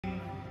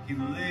He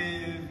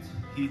lived,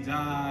 he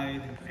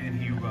died, and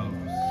he rose.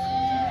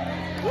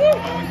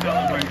 Oh, we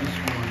celebrate this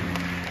morning.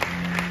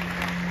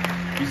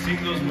 We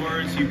sing those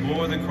words, he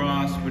bore the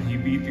cross, but he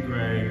beat the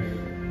grave.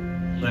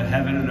 Let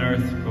heaven and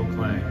earth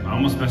proclaim. I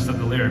almost messed up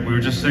the lyric. We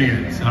were just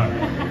singing it, sorry.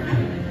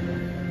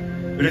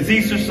 But it's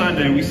Easter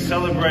Sunday. We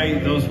celebrate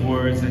those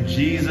words that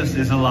Jesus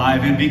is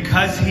alive. And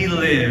because he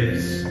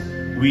lives,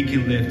 we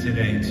can live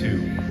today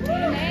too.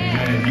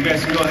 Amen. You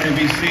guys can go ahead and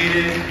be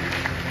seated.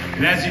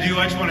 And as you do,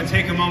 I just want to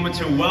take a moment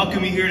to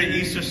welcome you here to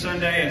Easter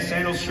Sunday at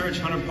Sandals Church,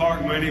 Hunter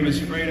Park. My name is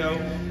Fredo,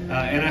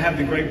 and I have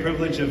the great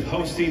privilege of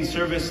hosting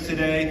service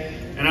today.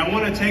 And I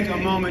want to take a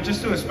moment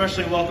just to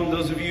especially welcome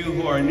those of you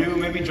who are new,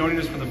 maybe joining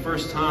us for the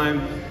first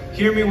time.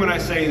 Hear me when I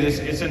say this.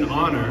 It's an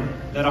honor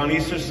that on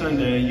Easter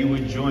Sunday you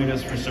would join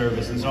us for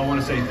service. And so I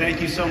want to say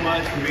thank you so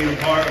much for being a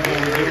part of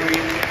what we're doing.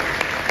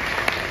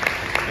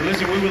 And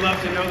listen, we would love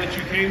to know that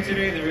you came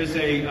today. There is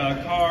a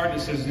card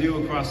that says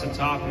new across the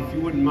top. If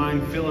you wouldn't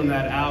mind filling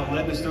that out,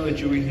 letting us know that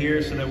you were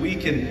here so that we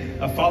can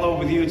follow up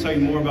with you and tell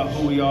you more about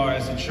who we are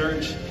as a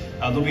church.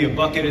 There'll be a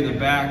bucket in the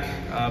back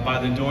by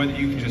the door that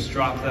you can just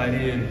drop that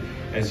in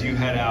as you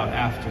head out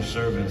after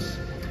service.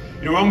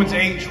 You know, Romans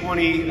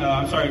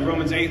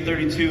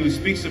 8:32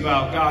 speaks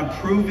about God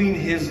proving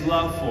his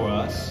love for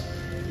us,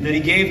 and that he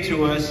gave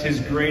to us his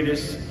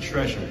greatest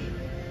treasure.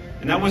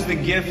 And that was the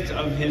gift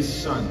of his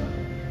son.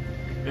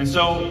 And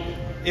so,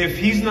 if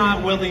he's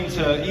not willing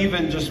to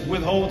even just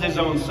withhold his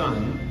own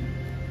son,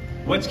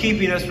 what's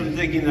keeping us from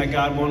thinking that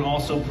God won't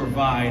also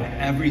provide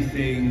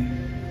everything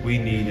we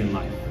need in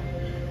life?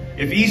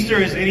 If Easter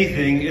is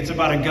anything, it's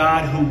about a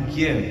God who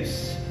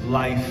gives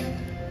life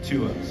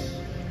to us.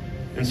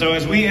 And so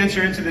as we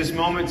enter into this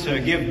moment to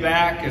give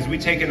back, as we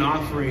take an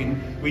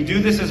offering, we do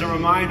this as a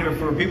reminder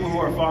for people who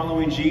are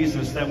following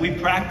Jesus that we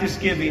practice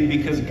giving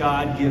because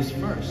God gives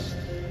first.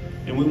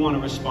 And we want to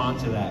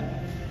respond to that.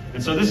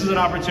 And so this is an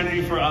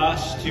opportunity for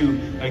us to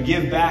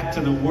give back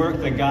to the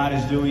work that God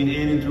is doing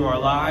in and through our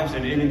lives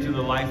and in and through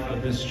the life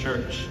of this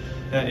church.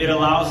 It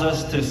allows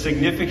us to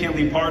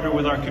significantly partner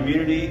with our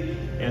community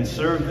and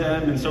serve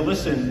them. And so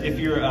listen, if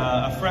you're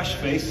a fresh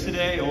face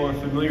today or a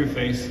familiar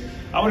face,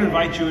 I would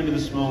invite you into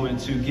this moment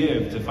to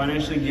give, to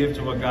financially give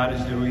to what God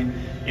is doing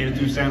in and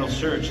through Sandals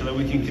Church so that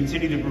we can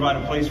continue to provide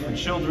a place for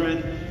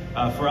children,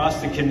 for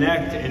us to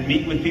connect and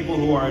meet with people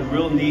who are in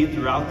real need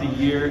throughout the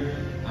year.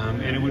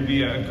 And it would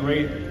be a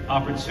great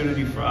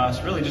opportunity for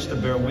us really just to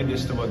bear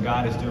witness to what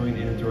God is doing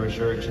in and through our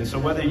church. And so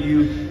whether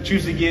you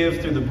choose to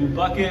give through the Blue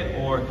Bucket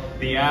or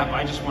the app,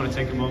 I just want to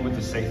take a moment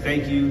to say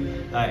thank you.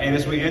 And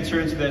as we enter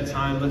into that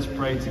time, let's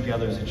pray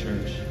together as a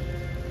church.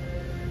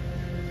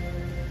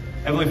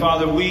 Heavenly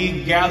Father,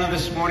 we gather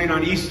this morning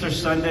on Easter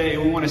Sunday,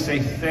 and we want to say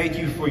thank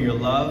you for your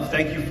love,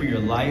 thank you for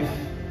your life,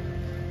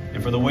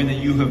 and for the way that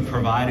you have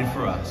provided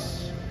for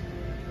us.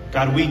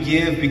 God, we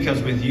give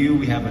because with you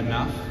we have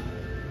enough.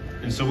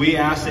 And so we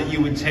ask that you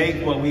would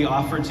take what we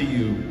offer to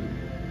you,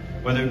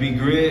 whether it be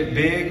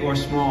big or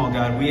small,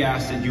 God, we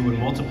ask that you would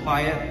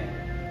multiply it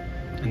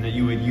and that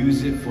you would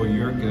use it for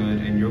your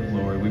good and your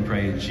glory. We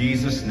pray in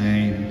Jesus'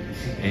 name,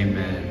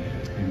 amen.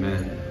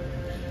 Amen.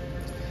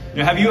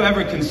 Now, have you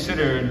ever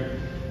considered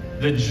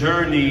the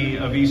journey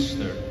of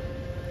Easter?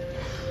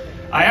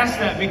 I ask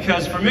that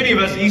because for many of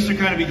us, Easter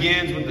kind of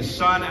begins with the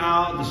sun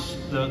out,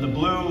 the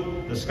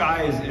blue, the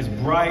sky is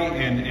bright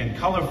and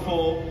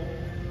colorful.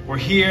 We're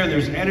here,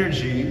 there's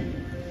energy.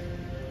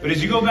 But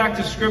as you go back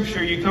to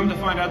Scripture, you come to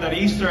find out that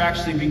Easter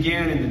actually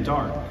began in the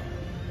dark,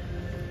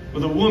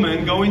 with a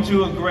woman going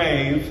to a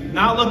grave,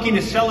 not looking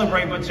to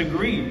celebrate, but to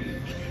grieve.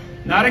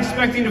 Not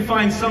expecting to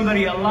find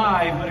somebody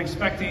alive, but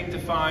expecting to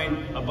find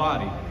a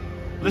body.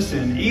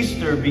 Listen,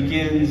 Easter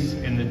begins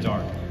in the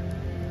dark.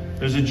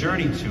 There's a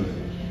journey to it.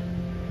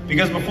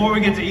 Because before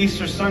we get to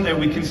Easter Sunday,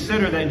 we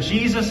consider that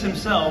Jesus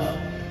himself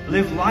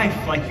lived life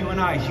like you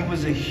and I. He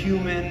was a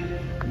human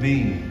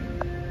being.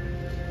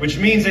 Which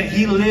means that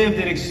he lived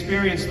and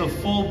experienced the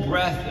full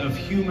breadth of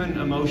human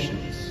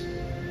emotions.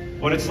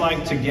 What it's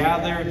like to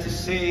gather, to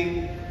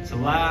sing, to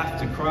laugh,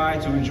 to cry,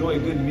 to enjoy a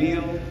good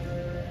meal,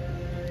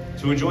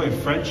 to enjoy a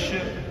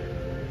friendship,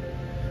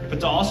 but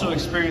to also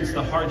experience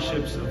the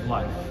hardships of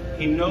life.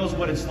 He knows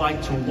what it's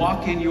like to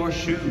walk in your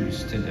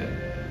shoes today.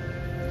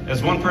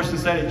 As one person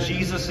said it,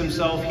 Jesus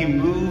himself, he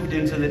moved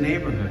into the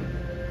neighborhood.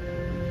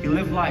 He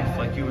lived life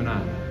like you and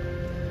I.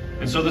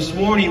 And so this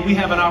morning we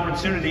have an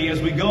opportunity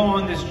as we go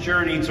on this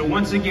journey to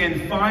once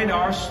again find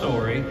our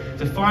story,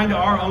 to find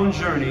our own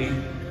journey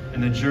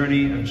and the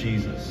journey of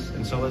Jesus.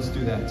 And so let's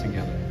do that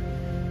together.